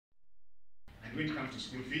when it comes to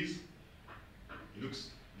school fees, he looks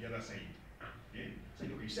the other side. Yeah? So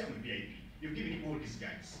look, you say I'm a VIP. You've given me all these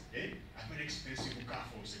guys. Yeah? A very expensive car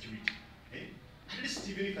for security. Yeah? At least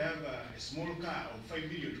even if I have a small car of 5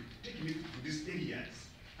 million to take me to these areas,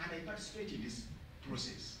 and I participate in this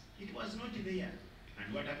process, it was not there.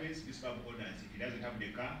 And what happens? This power orders, if he doesn't have the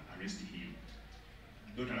car, arrest him.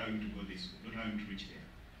 Don't allow him to go this way. Don't allow him to reach there.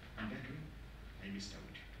 And that way, I missed out.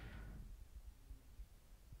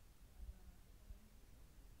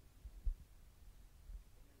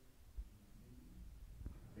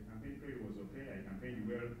 The campaign period was okay. I campaigned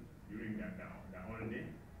well during the holiday.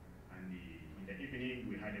 And in the evening,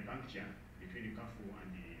 we had a puncture between the Kafu and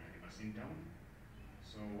the Masin town.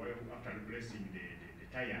 So after replacing the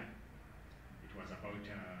tire, it was about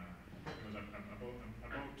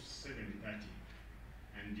 7:30.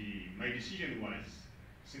 And my decision was,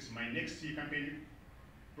 since my next campaign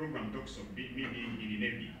program talks of me being in the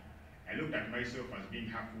Navy, I looked at myself as being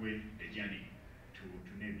halfway the journey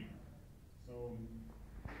to Navy. So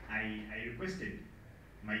I requested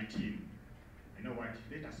my team, you know what,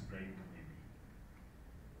 let us drive to Navy.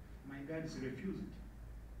 My guards refused.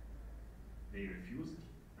 They refused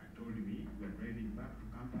and told me, we are driving back to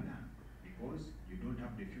Kampala because you don't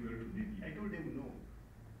have the fuel to Navy. I told them no.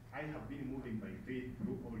 I have been moving by faith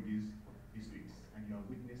through all these weeks, and you have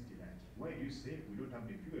witnessed that. Why do you say we don't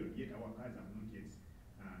have the fuel, yet our cars have not yet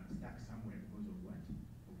stuck somewhere because of what?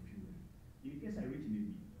 Of fuel. In case I reach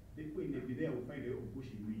Navy, the people in Navy there will find a way of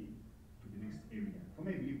pushing me to the next area. For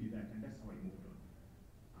me, I believed that.